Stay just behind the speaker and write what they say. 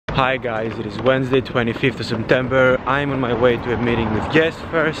Hi guys, it is Wednesday 25th of September. I'm on my way to a meeting with Jess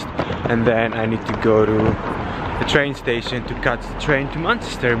first, and then I need to go to the train station to catch the train to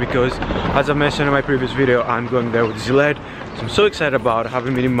Manchester because, as I mentioned in my previous video, I'm going there with Gillette. So I'm so excited about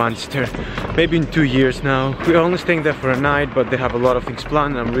having been in Manchester maybe in 2 years now. We're only staying there for a night, but they have a lot of things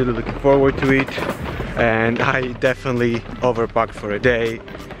planned and I'm really looking forward to it. And I definitely overpacked for a day,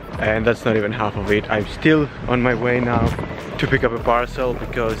 and that's not even half of it. I'm still on my way now to pick up a parcel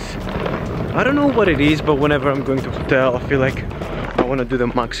because I don't know what it is, but whenever I'm going to a hotel I feel like I want to do the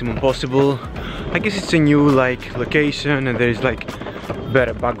maximum possible. I guess it's a new location and there's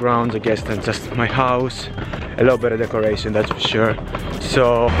better backgrounds I guess than just my house. A lot better decoration, that's for sure.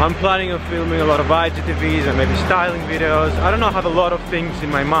 So I'm planning on filming a lot of IGTVs and maybe styling videos. I don't know, I have a lot of things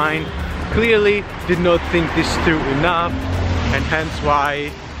in my mind. Clearly did not think this through enough, and hence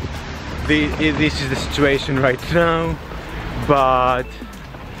why this is the situation right now. But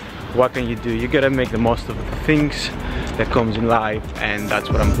what can you do? You gotta make the most of the things that comes in life, and that's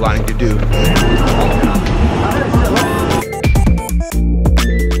what I'm planning to do.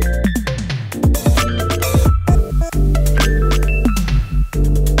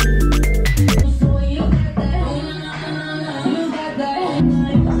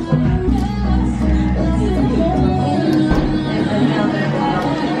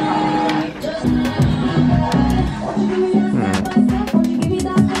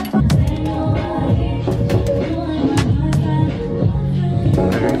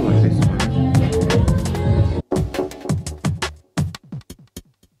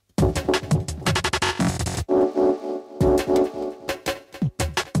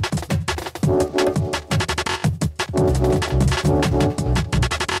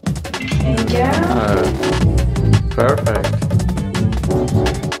 Perfect.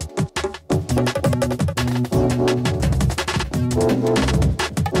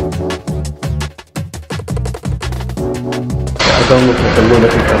 I don't look like a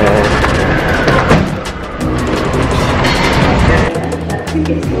lunatic at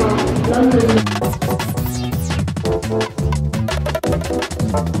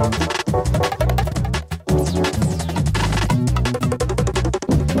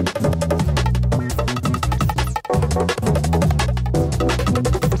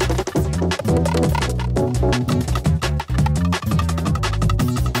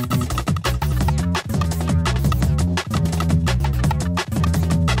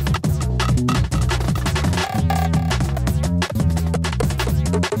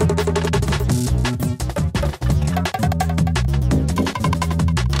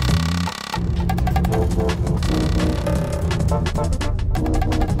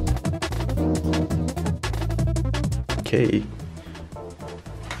Okay.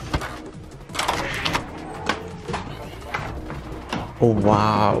 Oh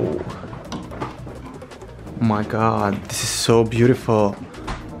wow. Oh my god, this is so beautiful.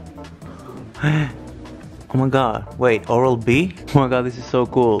 Oh my god, wait, Oral-B? Oh my god, this is so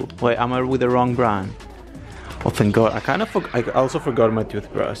cool. Wait, am I with the wrong brand? Oh thank god, I also forgot my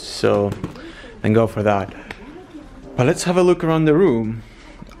toothbrush, so thank god for that. But let's have a look around the room.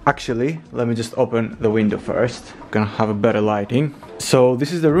 Actually, let me just open the window first. I'm gonna have a better lighting. So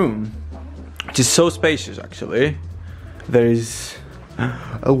this is the room, which is so spacious actually. There is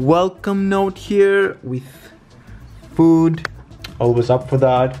a welcome note here with food. Always up for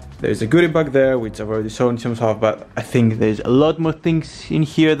that. There's a goodie bag there, which I've already shown some stuff, but I think there's a lot more things in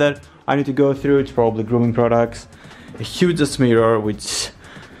here that I need to go through. It's probably grooming products. A huge mirror, which,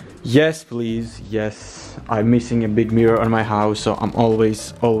 yes please, yes. I'm missing a big mirror on my house, so I'm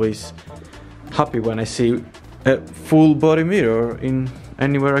always happy when I see a full body mirror in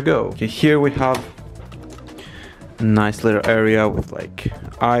anywhere I go. Okay, here we have a nice little area with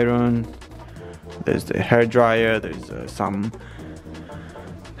iron. There's the hair dryer. There's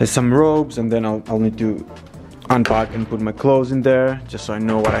some robes, and then I'll need to unpack and put my clothes in there just so I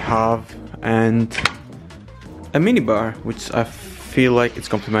know what I have, and a minibar, which I feel like it's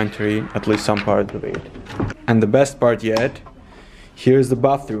complimentary, at least some part of it. And the best part yet, here's the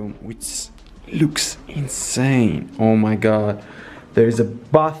bathroom, which looks insane. Oh my god, there is a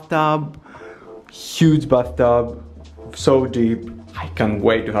bathtub, huge bathtub, so deep. I can't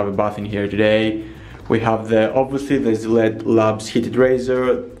wait to have a bath in here today. We have obviously the Gillette Labs Heated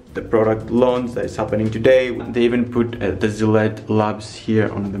Razor, the product launch that is happening today. They even put the Gillette Labs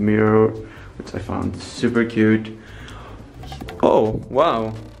here on the mirror, which I found super cute. Oh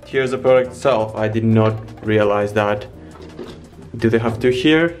wow, here's the product itself. I did not realize that. Do they have two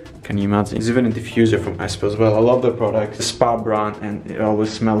here? Can you imagine? There's even a diffuser from Elefv as well. I love the product. It's a spa brand and it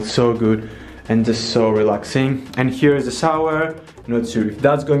always smells so good. and just so relaxing. And here is the shower. Not sure if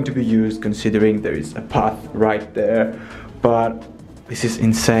that's going to be used considering there is a path right there, but this is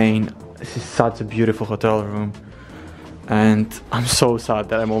insane. This is such a beautiful hotel room, and I'm so sad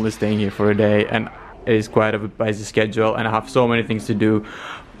that I'm only staying here for a day, and it is quite a busy schedule and I have so many things to do,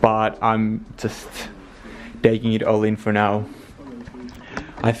 but I'm just taking it all in for now.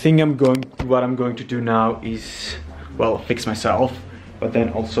 I think what I'm going to do now is, well, fix myself, but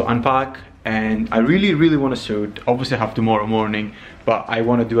then also unpack. And I really want to shoot. Obviously I have tomorrow morning, but I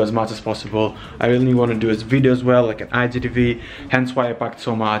want to do as much as possible. I really want to do this video as well, like an IGTV, hence why I packed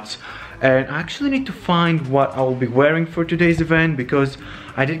so much. And I actually need to find what I will be wearing for today's event, because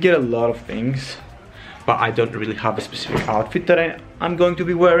I did get a lot of things, but I don't really have a specific outfit that I'm going to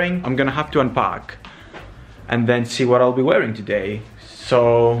be wearing. I'm gonna have to unpack and then see what I'll be wearing today.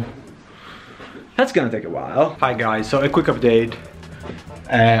 So that's gonna take a while. Hi guys, so a quick update.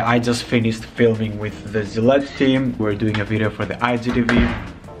 I just finished filming with the Gillette team. We're doing a video for the IGTV.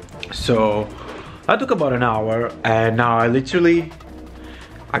 So that took about an hour, and now I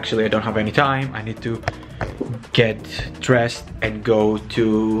actually I don't have any time. I need to get dressed and go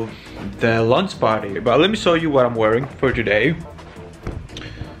to the lunch party. But let me show you what I'm wearing for today.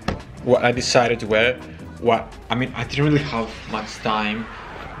 What I decided to wear. I mean, I didn't really have much time,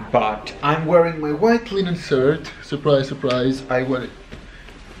 but I'm wearing my white linen shirt. Surprise, surprise, I wear it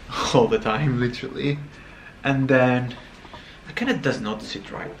all the time, literally. And then it kind of does not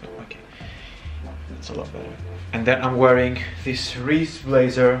sit right, but okay, that's a lot better. And then I'm wearing this Elefv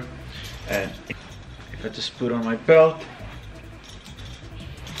blazer, and if I just put on my belt,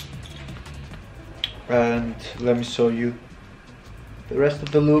 and let me show you the rest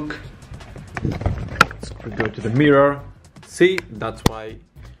of the look. Let's go to the mirror. See, that's why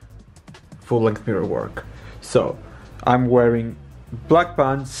full-length mirror work. So I'm wearing black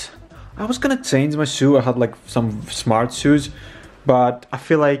pants. I was gonna change my shoe. I had like some smart shoes, but I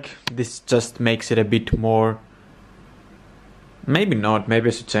feel like this just makes it a bit more. Maybe not, maybe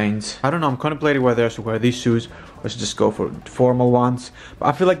I should change. I don't know, I'm contemplating whether I should wear these shoes or I should just go for formal ones. But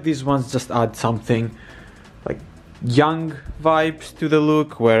I feel like these ones just add something like young vibes to the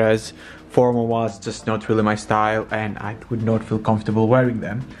look, whereas formal ones just not really my style and I would not feel comfortable wearing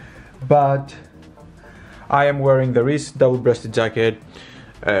them. But I am wearing the wrist double-breasted jacket,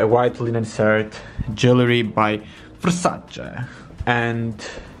 a white linen shirt, jewelry by Versace, and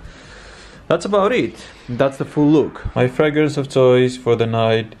that's about it. That's the full look. My fragrance of choice for the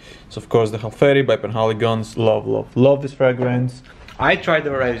night is of course the Elefv by Penhaligon's. Love this fragrance. I tried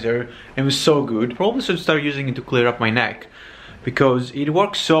the razor and it was so good. Probably should start using it to clear up my neck, because it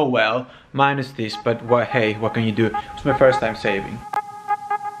works so well, minus this, but hey, what can you do? It's my first time shaving.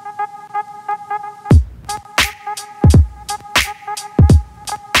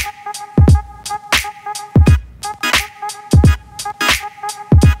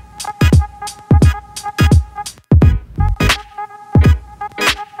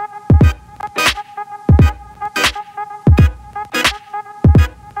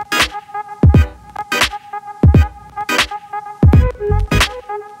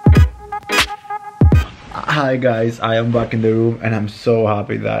 Hi guys, I am back in the room and I'm so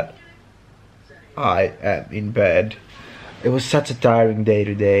happy that I am in bed. It was such a tiring day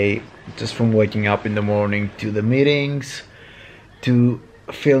today, just from waking up in the morning to the meetings to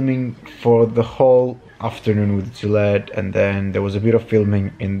filming for the whole afternoon with Gillette, and then there was a bit of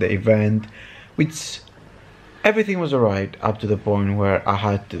filming in the event, which everything was alright up to the point where I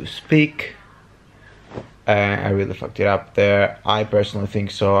had to speak. I really fucked it up there. I personally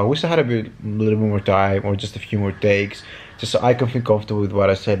think so. I wish I had a little bit more time, or just a few more takes, just so I can feel comfortable with what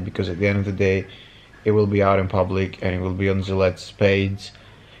I said, because at the end of the day it will be out in public and it will be on Gillette's page,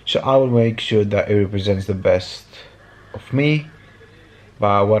 so I will make sure that it represents the best of me.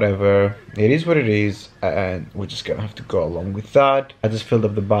 But whatever, it is what it is, and we're just gonna have to go along with that. I just filled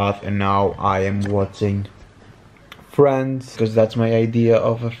up the bath and now I am watching Friends, because that's my idea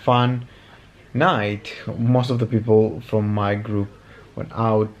of a fun night. Most of the people from my group went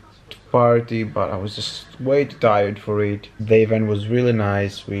out to party, but I was just way too tired for it. The event was really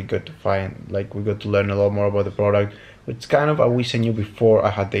nice. We got to learn a lot more about the product, which kind of I wish I knew before I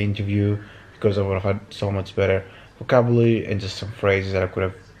had the interview, because I would have had so much better vocabulary and just some phrases that I could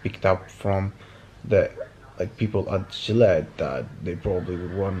have picked up from the people at Gillette that they probably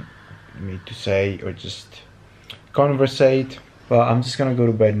would want me to say or just conversate. But I'm just gonna go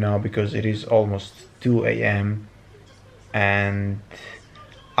to bed now because it is almost 2 AM and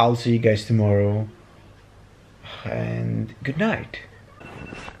I'll see you guys tomorrow, and good night.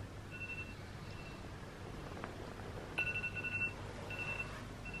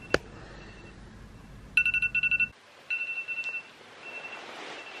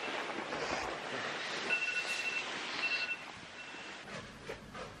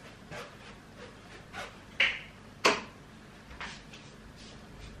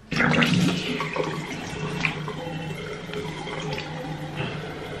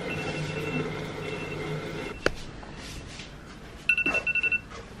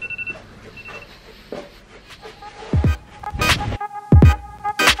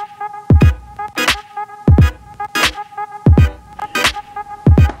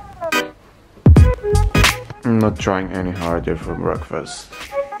 I'm not trying any harder for breakfast.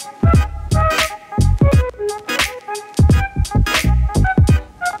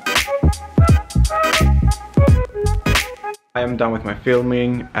 I am done with my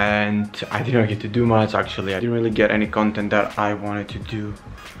filming and I didn't get to do much actually. I didn't really get any content that I wanted to do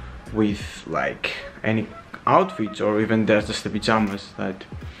with like any outfits or even just the pajamas that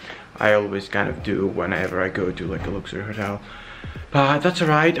I always kind of do whenever I go to like a luxury hotel. But that's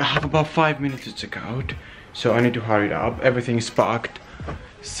alright, I have about 5 minutes to check out, so I need to hurry it up. Everything is packed.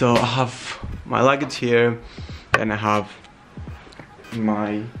 So I have my luggage here, then I have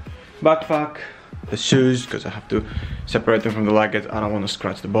my backpack, the shoes, because I have to separate them from the luggage. I don't want to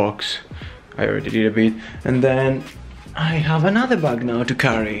scratch the box. I already did a bit. And then I have another bag now to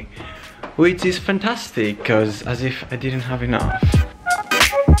carry, which is fantastic, because as if I didn't have enough.